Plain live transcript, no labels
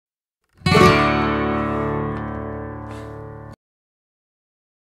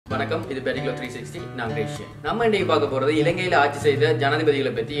வணக்கம், இது Batticaloa 360. நான் கிரேஷியன். நம்ம இன்னைக்கு பார்க்க போறது இலங்கையில ஆட்சி செய்த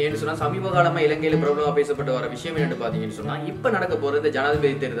ஜனாதிபதிகளை பத்தி. ஏன்னு சொன்னா சமீப காலமா இலங்கையில பிரபலமா பேசப்பட்டு வர விஷயம் என்னன்னு பாத்தீங்கன்னு சொன்னா, இப்ப நடக்க போற இந்த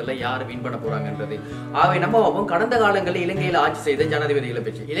ஜனாதிபதி தேர்தலில் யார் வின் பண்ண போறாங்கன்றது. ஆகவே நம்ம பார்ப்போம் கடந்த காலங்களில் இலங்கையில ஆட்சி செய்த ஜனாதிபதிகளை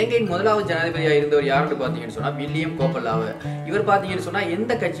பற்றி. இலங்கையின் முதலாவது ஜனாதிபதியா இருந்தவர் யாருன்னு பாத்தீங்கன்னு சொன்னா வில்லியம் கோப்பல்லாவ. இவர் பாத்தீங்கன்னு சொன்னா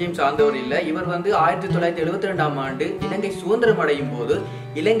எந்த கட்சியும் சார்ந்தவர் இல்ல. இவர் 1972ஆம் ஆண்டு இலங்கை சுதந்திரம் அடையும் போது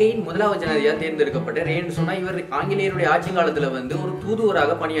இலங்கையின் முதலாவது ஜனாதிபதியா தேர்ந்தெடுக்கப்பட்டார். ஏன்னு சொன்னா இவர் ஆங்கிலேயருடைய ஆட்சி காலத்துல ஒரு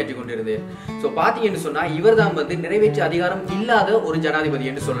தூதுவராக பணியாற்றி கொண்டிருந்தார். சோ பாத்தீங்கன்னு சொன்னா இவர் தான் நிறைவேற்று அதிகாரம் இல்லாத ஒரு ஜனாதிபதி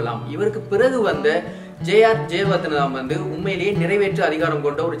என்று சொல்லலாம். இவருக்கு பிறகு வந்த ஜெயவர்தன உண்மையிலேயே நிறைவேற்று அதிகாரம்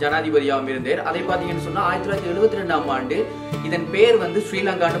கொண்ட ஒரு ஜனாதிபதியாகவும் இருந்தார். அதை பாத்தீங்கன்னு சொன்னா 1972ஆம் ஆண்டு இதன் பெயர்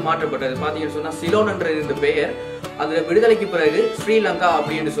ஸ்ரீலங்கான்னு மாற்றப்பட்டது. பாத்தீங்கன்னு சொன்னா சிலோன் என்ற இந்த பெயர் அதுல விடுதலைக்கு பிறகு ஸ்ரீலங்கா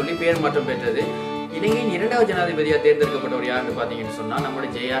அப்படின்னு சொல்லி பெயர் மாற்றம் பெற்றது. இலங்கையின் இரண்டாவது ஜனாதிபதியா தேர்ந்தெடுக்கப்பட்டவர் யாருன்னு பாத்தீங்கன்னு சொன்னா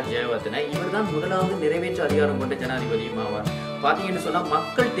நம்மளுடைய ஜெயவர்தன. இவர் தான் முதலாவது நிறைவேற்று அதிகாரம் கொண்ட ஜனாதிபதியும் ஆவார். பாத்தீங்கன்னு சொன்னா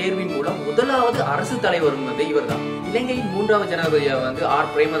மக்கள் தேர்வின் மூலம் முதலாவது அரசு தலைவரும் இவர் தான். இலங்கையின் மூன்றாவது ஜனாதிபதியா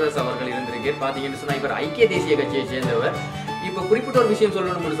ஆர் பிரேமதாஸ் அவர்கள் இருந்திருக்கார். பாத்தீங்கன்னு சொன்னா இவர் ஐக்கிய தேசிய கட்சியை சேர்ந்தவர். இப்ப குறிப்பிட்ட ஒரு விஷயம்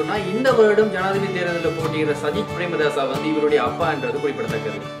சொல்லணும்னு சொன்னா இந்த வருடம் ஜனாதிபதி தேர்தலில் போட்டியிட சஜித் பிரேமதாசா இவருடைய அப்பா என்றது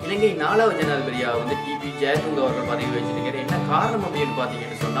குறிப்பிடத்தக்கது. இலங்கை நாலாவது ஜனாதிபதியா டிபி ஜெயதுங்க அவர்கள் பதவி வச்சிருக்காரு. என்ன காரணம் அப்படின்னு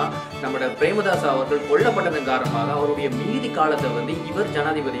பாத்தீங்கன்னு சொன்னா நம்மளோட பிரேமதாசா அவர்கள் கொல்லப்பட்டதன் காரணமாக அவருடைய மீதி காலத்தை இவர்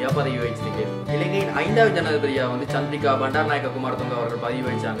ஜனாதிபதியா பதவி வச்சிருக்காரு. இலங்கையின் ஐந்தாவது ஜனாதிபதியா சந்திரிகா பண்டாரநாயக்க குமாரதுங்க அவர்கள் பதவி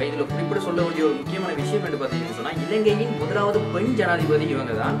வச்சாங்க. இதுல குறிப்பிட சொல்ல வேண்டிய ஒரு முக்கியமான விஷயம் என்று பாத்தீங்கன்னு சொன்னா இலங்கையின் முதலாவது பெண் ஜனாதிபதி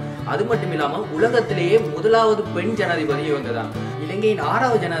இவங்க தான். அது மட்டும் இல்லாம உலகத்திலேயே முதலாவது பெண் ஜனாதிபதி இவங்க தான். இலங்கையின்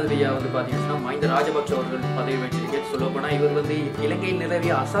ஆறாவது ஜனாதிபதியா பாத்தீங்கன்னா மஹிந்த ராஜபக்ஷ அவர்கள் பதவி வச்சிருக்கார். சொல்ல போனா இவர் இலங்கையில்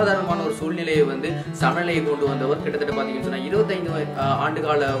நிலவிய அசாதாரணமான ஒரு சூழ்நிலையை சமநிலையை கொண்டு வந்தவர். கிட்டத்தட்ட பாத்தீங்கன்னு சொன்னா 25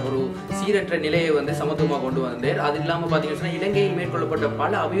 ஆண்டுகால ஒரு சீரற்ற நிலையை சமத்துவமா கொண்டு வந்தார். அது இல்லாம பாத்தீங்கன்னா சொன்னா இலங்கையில் மேற்கொள்ளப்பட்ட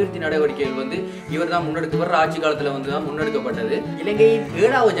பல அபிவிருத்தி நடவடிக்கைகள் இவர் தான் முன்னெடுக்க ஆட்சி காலத்துல தான் முன்னெடுக்கப்பட்டது. இலங்கையின்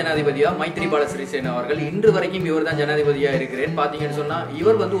 7வது ஜனாதிபதியா மைத்ரிபால சிறிசேன அவர்கள் இன்று வரைக்கும் இவர் தான் ஜனாதிபதியா இருக்கிறார். பாத்தீங்கன்னு சொன்னா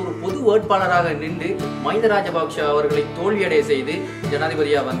இவர் ஒரு பொது வேட்பாளராக நின்று மஹிந்த ராஜபக்ஷ அவர்களை தோல்வியடைய செய்து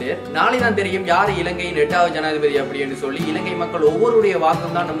ஜனாதிபதியா வந்தார். நாளை தான் தெரியும் யாரு இலங்கையின் 8வது ஜனாதிபதி அப்படின்னு சொல்லி. இலங்கை மக்கள் ஒவ்வொருடைய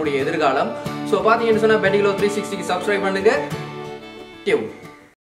வாக்கும் தான் நம்முடைய எதிர்காலம். சோ பாத்தீங்கன்னு சொன்னா Batticaloa 360 சப்ஸ்கிரைப் பண்ணுங்க.